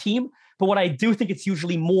good team. But what I do think it's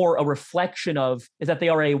usually more a reflection of is that they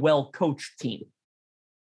are a well-coached team.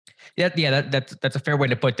 Yeah, that's a fair way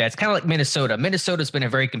to put that. It's kind of like Minnesota. Minnesota's been a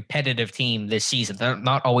very competitive team this season. They're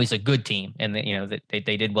not always a good team, and they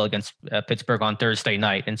did well against Pittsburgh on Thursday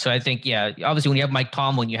night. And so I think, obviously when you have Mike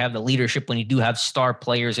Tomlin, you have the leadership. When you do have star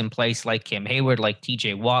players in place like Cam Hayward, like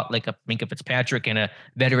T.J. Watt, like a Minkah Fitzpatrick, and a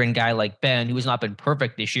veteran guy like Ben, who has not been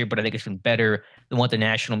perfect this year, but I think it's been better than what the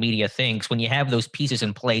national media thinks. When you have those pieces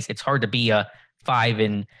in place, it's hard to be a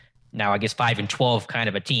 5-12 kind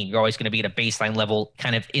of a team. You're always going to be at a baseline level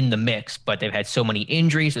kind of in the mix, but they've had so many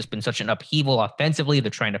injuries. There's been such an upheaval offensively. They're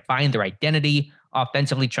trying to find their identity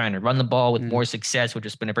offensively, trying to run the ball with more success, which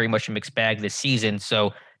has been a very much a mixed bag this season.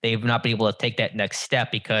 So they've not been able to take that next step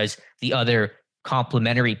because the other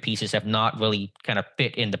complementary pieces have not really kind of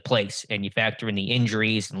fit into place. And you factor in the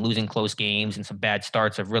injuries and losing close games and some bad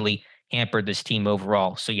starts have really hampered this team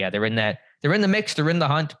overall. So they're in the mix, they're in the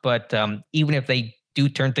hunt, but even if they do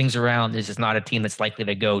turn things around, this is not a team that's likely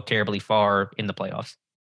to go terribly far in the playoffs.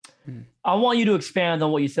 I want you to expand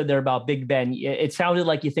on what you said there about Big Ben. It sounded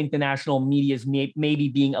like you think the national media is maybe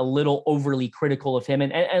being a little overly critical of him.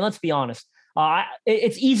 And let's be honest,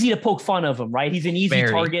 it's easy to poke fun of him, right? He's an easy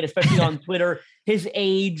target, especially on Twitter. His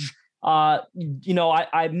age, I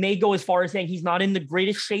may go as far as saying he's not in the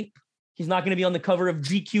greatest shape. He's not going to be on the cover of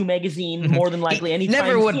GQ magazine more than likely anytime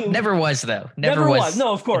soon. Never was, though. Never was.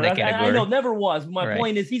 No, of course. I know, never was. My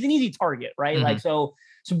point is he's an easy target, right?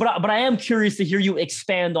 Mm-hmm. But I am curious to hear you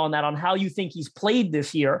expand on that, on how you think he's played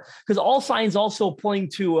this year, because all signs also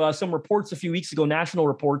point to some reports a few weeks ago, national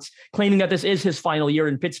reports, claiming that this is his final year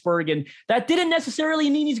in Pittsburgh. And that didn't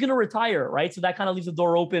necessarily mean he's going to retire, right? So that kind of leaves the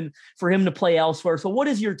door open for him to play elsewhere. So what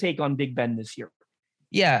is your take on Big Ben this year?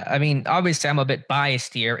 Yeah, I mean, obviously I'm a bit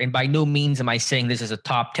biased here, and by no means am I saying this is a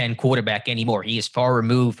top 10 quarterback anymore. He is far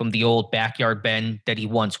removed from the old backyard Ben that he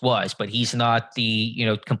once was, but he's not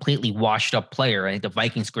the, completely washed up player. I think the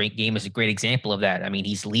Vikings great game is a great example of that. I mean,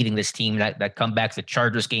 he's leading this team that comeback. The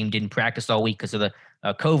Chargers game didn't practice all week because of the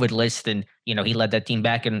COVID list, and, he led that team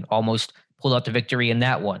back and almost pulled out the victory in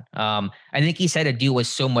that one. I think he's had to deal with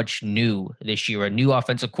so much new this year: a new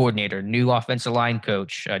offensive coordinator, new offensive line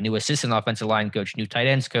coach, a new assistant offensive line coach, new tight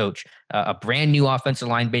ends coach, a brand new offensive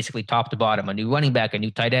line, basically top to bottom, a new running back, a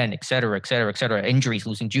new tight end, et cetera, et cetera, et cetera, injuries,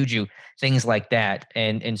 losing Juju, things like that.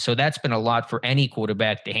 And so that's been a lot for any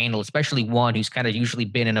quarterback to handle, especially one who's kind of usually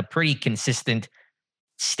been in a pretty consistent,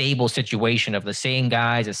 stable situation of the same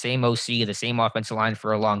guys, the same OC, the same offensive line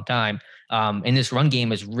for a long time. And this run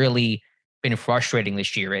game has really been frustrating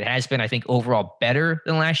this year. It has been, I think, overall better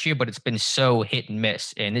than last year, but it's been so hit and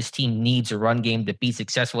miss. And this team needs a run game to be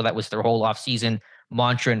successful. That was their whole offseason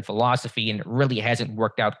mantra and philosophy, and it really hasn't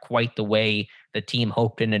worked out quite the way the team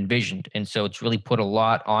hoped and envisioned. And so it's really put a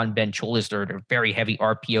lot on Ben's shoulders. They're a very heavy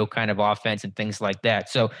RPO kind of offense and things like that.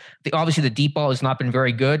 So obviously the deep ball has not been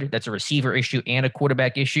very good. That's a receiver issue and a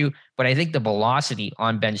quarterback issue. But I think the velocity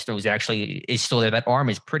on Ben's throws actually is still there. That arm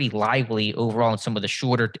is pretty lively overall in some of the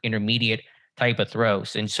shorter to intermediate type of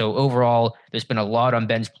throws. And so overall, there's been a lot on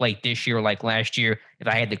Ben's plate this year, like last year. If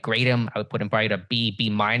I had to grade him, I would put him probably at a B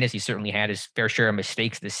minus. He certainly had his fair share of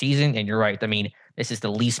mistakes this season. And you're right. I mean, this is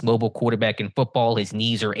the least mobile quarterback in football. His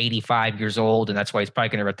knees are 85 years old, and that's why he's probably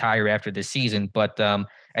going to retire after this season. But I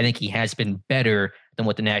think he has been better than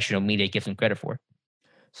what the national media gives him credit for.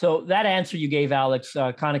 So that answer you gave, Alex,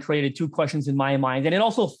 kind of created two questions in my mind. And it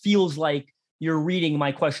also feels like you're reading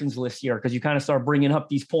my questions list here, because you kind of start bringing up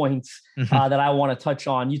these points that I want to touch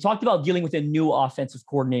on. You talked about dealing with a new offensive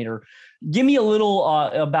coordinator. Give me a little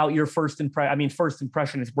about your first impression. I mean, first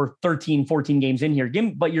impression is we're 13, 14 games in here.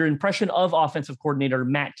 But your impression of offensive coordinator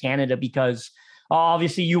Matt Canada, because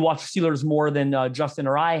obviously you watch Steelers more than Justin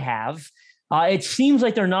or I have. It seems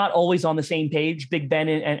like they're not always on the same page, Big Ben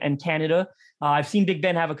and Canada. I've seen Big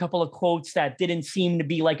Ben have a couple of quotes that didn't seem to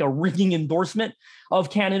be like a ringing endorsement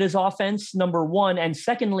of Canada's offense, number one. And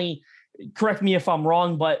secondly, correct me if I'm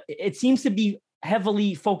wrong, but it seems to be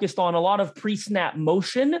heavily focused on a lot of pre-snap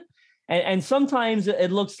motion. And sometimes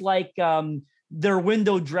it looks like they're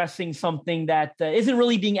window dressing something that isn't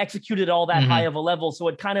really being executed at all that high of a level. So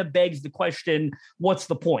it kind of begs the question, what's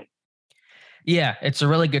the point? Yeah, it's a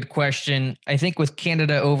really good question. I think with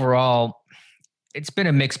Canada overall, it's been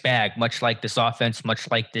a mixed bag, much like this offense,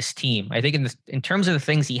 much like this team. I think in terms of the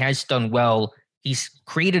things he has done well, he's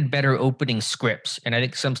created better opening scripts. And I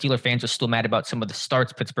think some Steeler fans are still mad about some of the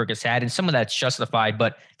starts Pittsburgh has had, and some of that's justified.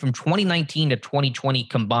 But from 2019 to 2020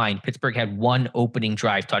 combined, Pittsburgh had one opening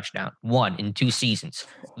drive touchdown, one in 2 seasons.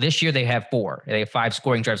 This year they have 4. They have 5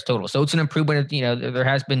 scoring drives total. So it's an improvement. There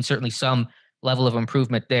has been certainly some level of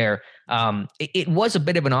improvement there. It was a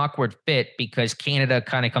bit of an awkward fit because Canada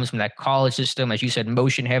kind of comes from that college system, as you said,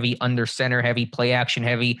 motion heavy, under center heavy, play action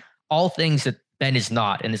heavy, all things that Ben is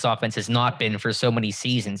not, and this offense has not been for so many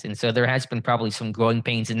seasons. And so there has been probably some growing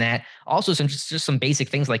pains in that. Also, just some basic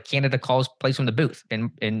things like Canada plays from the booth. And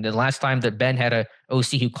the last time that Ben had a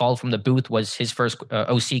OC who called from the booth was his first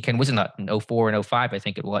OC, Ken Wisenhunt, in 04 and 05, I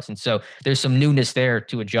think it was. And so there's some newness there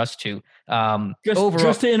to adjust to.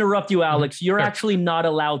 Just to interrupt you, Alex, you're actually not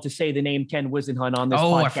allowed to say the name Ken Wisenhunt on this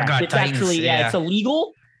podcast. I forgot. It's actually, it's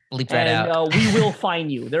illegal. Bleep that out. We will fine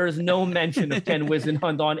you. There is no mention of Ken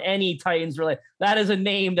Wisenhunt on any Titans related. That is a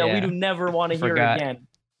name that we do never want to hear again.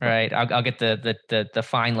 Right. I'll get the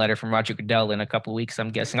fine letter from Roger Goodell in a couple of weeks, I'm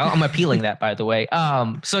guessing. I'm appealing that, by the way.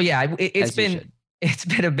 So yeah, it's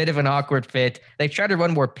been a bit of an awkward fit. They've tried to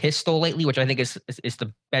run more pistol lately, which I think is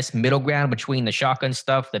the best middle ground between the shotgun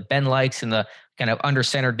stuff that Ben likes and the kind of under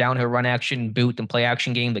center downhill run action, boot and play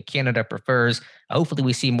action game that Canada prefers. Hopefully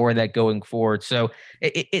we see more of that going forward. So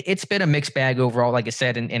it's been a mixed bag overall, like I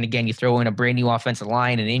said. And again, you throw in a brand new offensive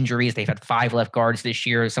line and injuries. They've had 5 left guards this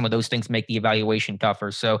year. Some of those things make the evaluation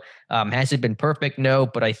tougher. So has it been perfect? No,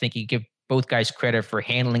 but I think you give both guys credit for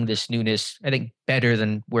handling this newness, I think, better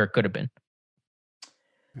than where it could have been.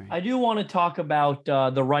 I do want to talk about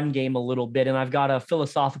the run game a little bit, and I've got a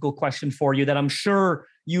philosophical question for you that I'm sure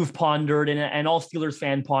you've pondered and all Steelers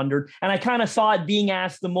fan pondered. And I kind of saw it being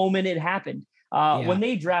asked the moment it happened. When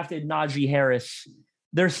they drafted Najee Harris,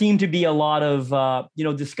 there seemed to be a lot of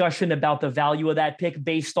discussion about the value of that pick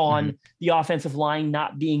based on the offensive line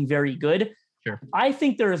not being very good. Sure. I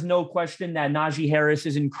think there is no question that Najee Harris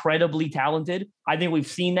is incredibly talented. I think we've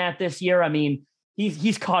seen that this year. I mean,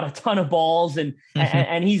 he's caught a ton of balls and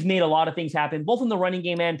he's made a lot of things happen, both in the running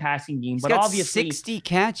game and passing game. He's but got obviously 60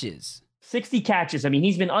 catches. 60 catches. I mean,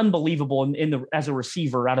 he's been unbelievable as a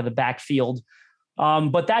receiver out of the backfield.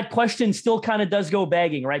 But that question still kind of does go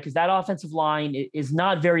begging, right? Because that offensive line is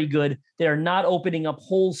not very good. They're not opening up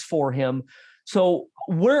holes for him. So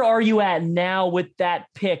where are you at now with that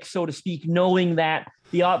pick, so to speak, knowing that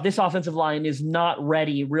this offensive line is not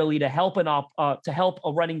ready really to help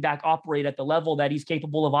a running back operate at the level that he's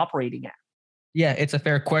capable of operating at. Yeah, it's a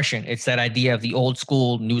fair question. It's that idea of the old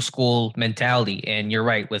school, new school mentality. And you're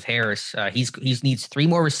right with Harris. He needs 3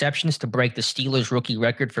 more receptions to break the Steelers rookie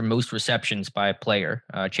record for most receptions by a player.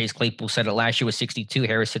 Chase Claypool said it last year was 62.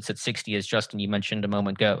 Harris sits at 60, as Justin, you mentioned a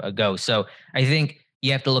moment ago. So I think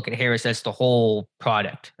you have to look at Harris as the whole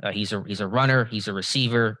product. He's a runner, he's a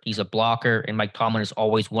receiver, he's a blocker, and Mike Tomlin has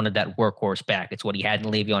always wanted that workhorse back. It's what he had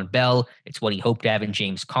in Le'Veon Bell. It's what he hoped to have in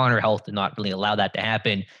James Conner. Health did not really allow that to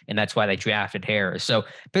happen, and that's why they drafted Harris. So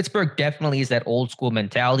Pittsburgh definitely is that old school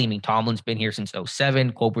mentality. I mean, Tomlin's been here since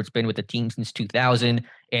 2007. Colbert's been with the team since 2000,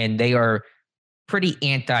 and they are pretty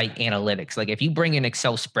anti-analytics. Like if you bring an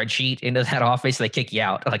Excel spreadsheet into that office, they kick you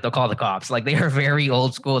out. Like they'll call the cops. Like they are very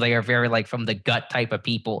old school. They are very like from the gut type of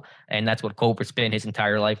people. And that's what Colbert's been his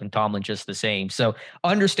entire life, and Tomlin just the same. So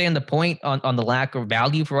understand the point on the lack of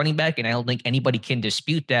value for running back. And I don't think anybody can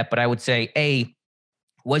dispute that. But I would say,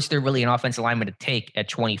 was there really an offensive lineman to take at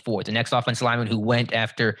 24? The next offensive lineman who went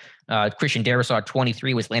after Christian Darrisaw at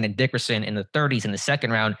 23 was Landon Dickerson in the 30s in the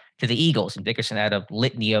second round to the Eagles. And Dickerson had a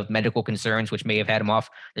litany of medical concerns, which may have had him off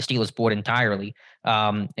the Steelers board entirely.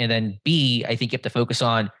 And then B, I think you have to focus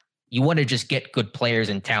on, you want to just get good players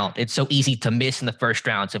and talent. It's so easy to miss in the first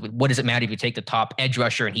round. So what does it matter if you take the top edge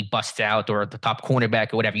rusher and he busts out, or the top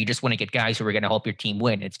cornerback or whatever? You just want to get guys who are going to help your team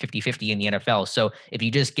win. It's 50-50 in the NFL. So if you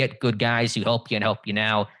just get good guys who help you and help you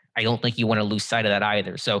now, I don't think you want to lose sight of that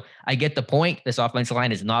either. So I get the point. This offensive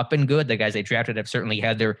line has not been good. The guys they drafted have certainly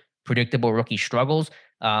had their predictable rookie struggles.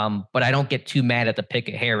 But I don't get too mad at the pick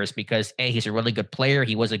of Harris because he's a really good player.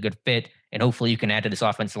 He was a good fit. And hopefully you can add to this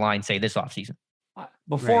offensive line, say this offseason.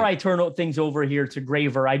 Before I turn things over here to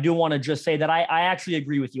Graver, I do want to just say that I actually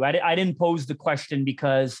agree with you. I didn't pose the question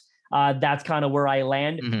because that's kind of where I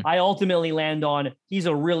land. Mm-hmm. I ultimately land on he's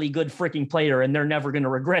a really good freaking player and they're never going to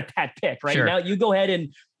regret that pick. Right now, you go ahead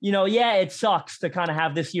and, it sucks to kind of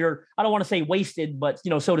have this year. I don't want to say wasted, but,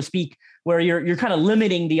 so to speak, where you're kind of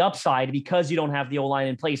limiting the upside because you don't have the O-line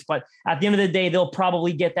in place. But at the end of the day, they'll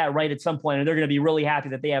probably get that right at some point, and they're going to be really happy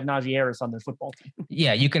that they have Najee Harris on their football team.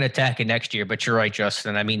 Yeah, you can attack it next year, but you're right,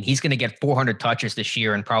 Justin. I mean, he's going to get 400 touches this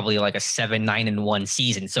year and probably like a 7-9-1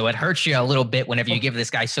 season. So it hurts you a little bit whenever you give this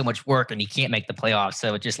guy so much work and he can't make the playoffs.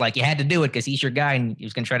 So it's just like you had to do it because he's your guy and he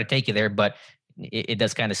was going to try to take you there, but it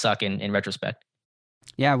does kind of suck in retrospect.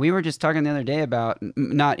 Yeah, we were just talking the other day about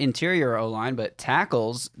not interior O-line, but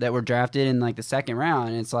tackles that were drafted in like the second round.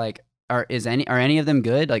 And it's like, are any of them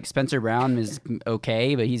good? Like Spencer Brown is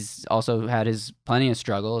okay, but he's also had his plenty of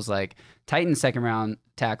struggles. Like Titans second round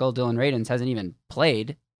tackle Dylan Radins hasn't even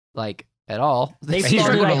played like at all. He's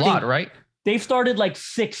struggled a lot, right? They've started like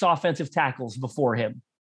 6 offensive tackles before him.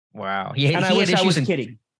 Wow. I wish I was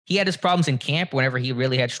kidding. He had his problems in camp whenever he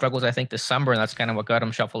really had struggles, I think, this summer, and that's kind of what got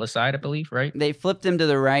him shuffled aside, I believe, right? They flipped him to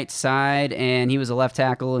the right side, and he was a left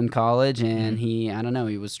tackle in college, and he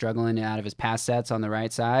was struggling out of his pass sets on the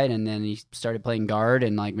right side, and then he started playing guard,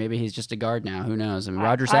 and like maybe he's just a guard now. Who knows? I mean,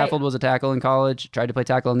 Roger Saffold was a tackle in college, tried to play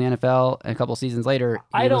tackle in the NFL, and a couple seasons later,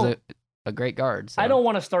 he was a great guard. So. I don't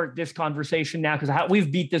want to start this conversation now because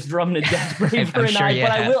we've beat this drum to death, Braver and sure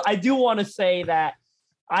I, but I do want to say that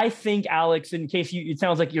I think, Alex, in case it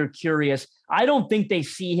sounds like you're curious, I don't think they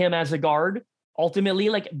see him as a guard ultimately.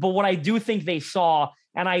 But what I do think they saw,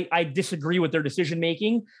 and I disagree with their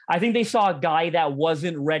decision-making, I think they saw a guy that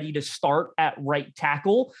wasn't ready to start at right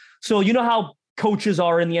tackle. So you know how coaches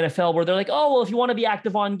are in the NFL where they're like, oh, well, if you want to be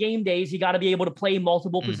active on game days, you got to be able to play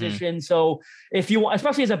multiple positions. So if you,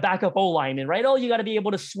 especially as a backup O-lineman, right? Oh, you got to be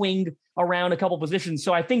able to swing around a couple positions.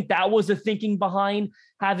 So I think that was the thinking behind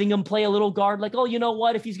having him play a little guard. Like, oh, you know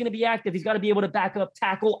what? If he's going to be active, he's got to be able to back up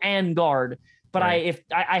tackle and guard. But right.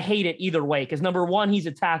 I hate it either way, because number one, he's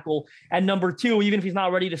a tackle. And number two, even if he's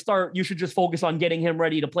not ready to start, you should just focus on getting him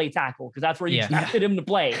ready to play tackle, because that's where you drafted him to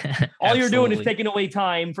play. All you're doing is taking away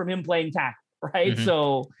time from him playing tackle. Right.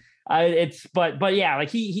 So but yeah,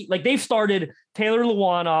 like he they've started Taylor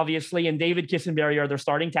Lewan, obviously, and David Kissenberry are their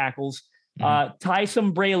starting tackles. Ty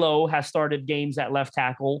Sombrello has started games at left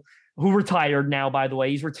tackle, who retired now, by the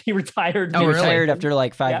way. He retired. He retired after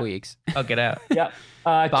like 5 weeks. Oh, get out. Yeah.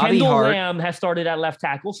 Kendall Lamb has started at left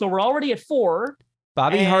tackle. So we're already at 4.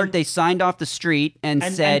 Bobby Hart, they signed off the street and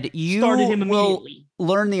said, you started him will immediately.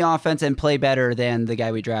 Learn the offense and play better than the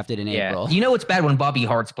guy we drafted in April. You know it's bad when Bobby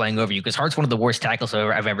Hart's playing over you, because Hart's one of the worst tackles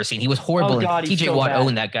I've ever seen. He was horrible. And TJ Watt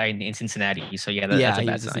owned that guy in Cincinnati. So that's a bad sign.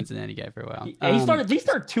 He was a Cincinnati guy for a while. Did he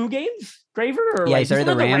start 2 games, Graver? Or he started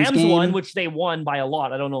the Rams game. One, which they won by a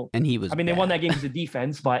lot. I don't know. And he was they won that game as a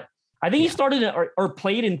defense, but I think he started or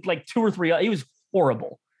played in like 2 or 3. He was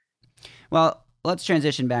horrible. Well, let's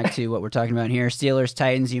transition back to what we're talking about here. Steelers,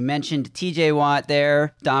 Titans. You mentioned TJ Watt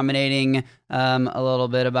there dominating a little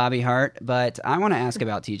bit of Bobby Hart, but I want to ask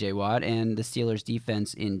about TJ Watt and the Steelers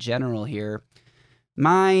defense in general here.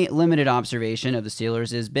 My limited observation of the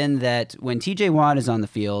Steelers has been that when TJ Watt is on the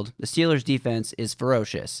field, the Steelers defense is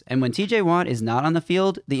ferocious. And when TJ Watt is not on the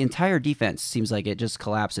field, the entire defense seems like it just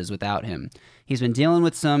collapses without him. He's been dealing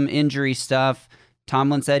with some injury stuff.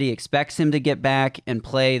 Tomlin said he expects him to get back and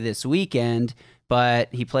play this weekend,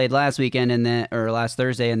 but he played last weekend last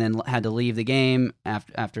Thursday and then had to leave the game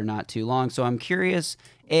after not too long. So I'm curious,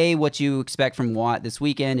 A, what you expect from Watt this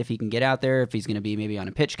weekend, if he can get out there, if he's going to be maybe on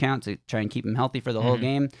a pitch count to try and keep him healthy for the whole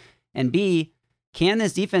game. And B, can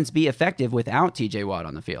this defense be effective without TJ Watt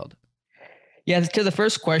on the field? Yeah, to the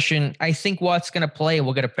first question, I think Watt's going to play.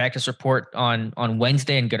 We'll get a practice report on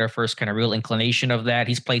Wednesday and get our first kind of real inclination of that.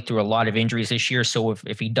 He's played through a lot of injuries this year, so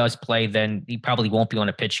if he does play, then he probably won't be on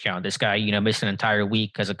a pitch count. This guy, missed an entire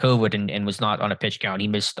week because of COVID and was not on a pitch count. He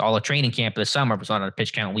missed all of training camp this summer, was not on a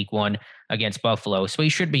pitch count week 1 against Buffalo, so he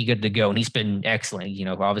should be good to go, and he's been excellent.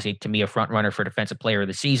 Obviously, to me, a front runner for defensive player of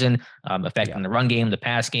the season, affecting the run game, the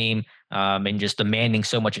pass game, and just demanding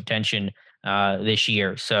so much attention this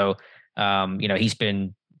year. So, he's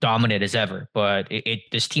been dominant as ever, but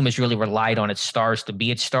this team has really relied on its stars to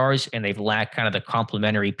be its stars, and they've lacked kind of the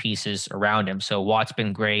complementary pieces around him. So Watt's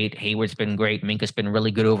been great, Hayward's been great, Minka's been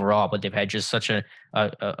really good overall, but they've had just such a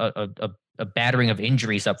battering of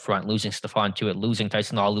injuries up front, losing Stephon Tuitt, losing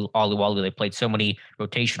Tyson Alualu. They played so many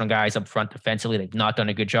rotational guys up front defensively. They've not done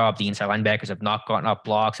a good job. The inside linebackers have not gotten up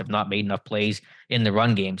blocks, have not made enough plays in the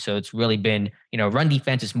run game. So it's really been, run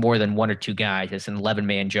defense is more than 1 or 2 guys. It's an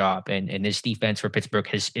 11-man job. And this defense for Pittsburgh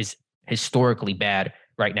is historically bad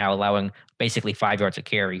right now, allowing basically 5 yards a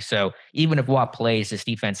carry. So even if Watt plays, this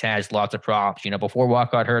defense has lots of props. Before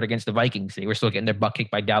Watt got hurt against the Vikings, they were still getting their butt kicked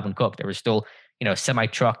by Dalvin Cook. There were still,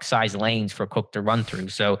 semi-truck size lanes for Cook to run through.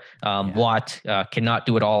 So Watt cannot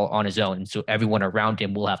do it all on his own. So everyone around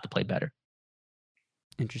him will have to play better.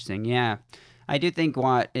 Interesting. Yeah. I do think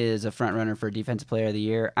Watt is a front runner for Defensive Player of the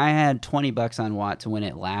Year. I had $20 on Watt to win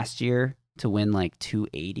it last year, to win like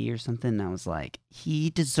 280 or something. And I was like, he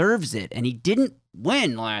deserves it. And he didn't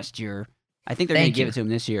win last year. I think they're going to give it to him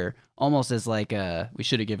this year, almost as like we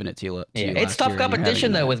should have given it to you. It's tough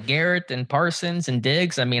competition though with Garrett and Parsons and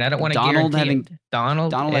Diggs. I mean, I don't want to guarantee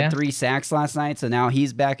Donald had 3 sacks last night, so now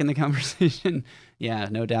he's back in the conversation. Yeah,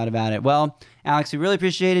 no doubt about it. Well, Alex, we really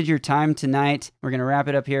appreciated your time tonight. We're going to wrap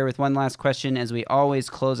it up here with one last question, as we always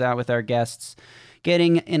close out with our guests.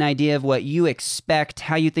 Getting an idea of what you expect,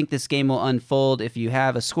 how you think this game will unfold. If you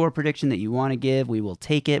have a score prediction that you want to give, we will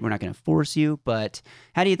take it. We're not going to force you, but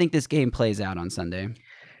how do you think this game plays out on Sunday?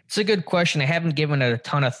 It's a good question. I haven't given it a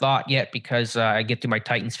ton of thought yet because I get through my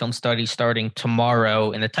Titans film study starting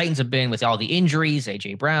tomorrow. And the Titans have been, with all the injuries,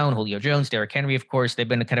 A.J. Brown, Julio Jones, Derrick Henry, of course, they've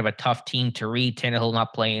been kind of a tough team to read. Tannehill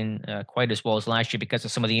not playing quite as well as last year because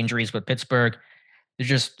of some of the injuries with Pittsburgh. It's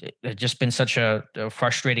just been such a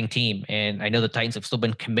frustrating team. And I know the Titans have still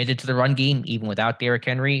been committed to the run game, even without Derrick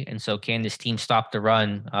Henry. And so can this team stop the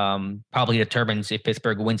run? Probably determines if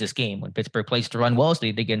Pittsburgh wins this game. When Pittsburgh plays to run well, as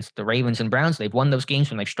they did against the Ravens and Browns, they've won those games.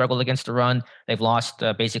 When they've struggled against the run, they've lost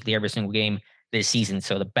basically every single game this season.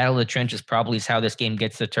 So the battle of the trenches probably is how this game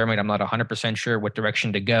gets determined. I'm not 100% sure what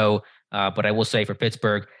direction to go, but I will say for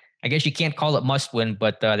Pittsburgh, I guess you can't call it must win,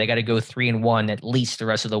 but they got to go 3-1 at least the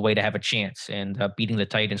rest of the way to have a chance. And beating the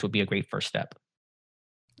Titans would be a great first step.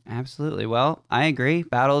 Absolutely. Well, I agree.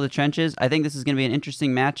 Battle of the trenches. I think this is going to be an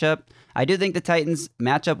interesting matchup. I do think the Titans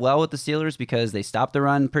match up well with the Steelers because they stop the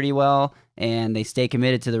run pretty well and they stay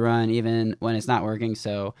committed to the run even when it's not working.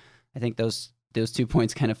 So I think those 2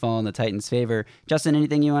 points kind of fall in the Titans' favor. Justin,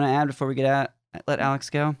 anything you want to add before we let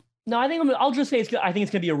Alex go? No, I'll just say I think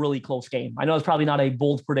it's going to be a really close game. I know it's probably not a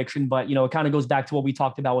bold prediction, but it kind of goes back to what we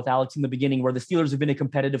talked about with Alex in the beginning, where the Steelers have been a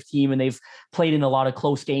competitive team and they've played in a lot of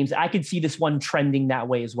close games. I could see this one trending that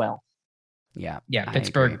way as well. Yeah.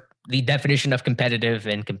 Pittsburgh, the definition of competitive,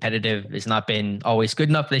 and competitive has not been always good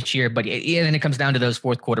enough this year. But then it comes down to those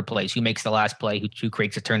fourth quarter plays: who makes the last play, who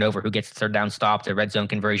creates a turnover, who gets the third down stop, the red zone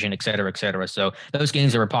conversion, et cetera, et cetera. So those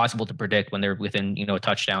games are impossible to predict when they're within a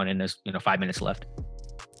touchdown and there's 5 minutes left.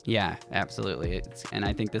 Yeah, absolutely. And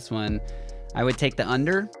I think this one, I would take the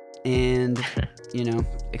under and,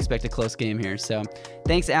 expect a close game here. So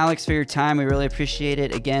thanks, Alex, for your time. We really appreciate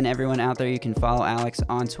it. Again, everyone out there, you can follow Alex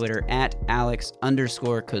on Twitter at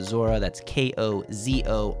Alex_Kozora. That's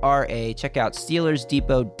Kozora. Check out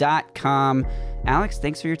SteelersDepot.com. Alex,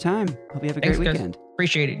 thanks for your time. Hope you have a great weekend. Guys.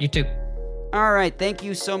 Appreciate it. You too. All right, thank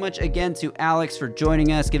you so much again to Alex for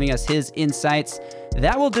joining us, giving us his insights.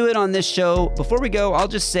 That will do it on this show. Before we go, I'll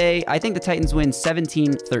just say I think the Titans win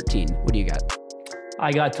 17-13. What do you got?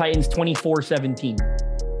 I got Titans 24-17.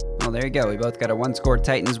 Well, there you go. We both got a one-score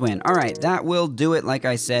Titans win. All right, that will do it. Like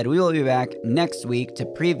I said, we will be back next week to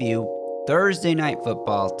preview Thursday Night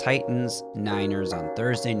Football, Titans-Niners on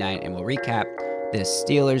Thursday night, and we'll recap this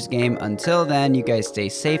Steelers game. Until then, you guys stay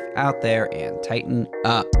safe out there and tighten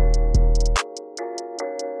up.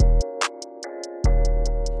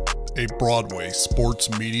 A Broadway sports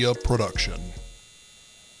media production.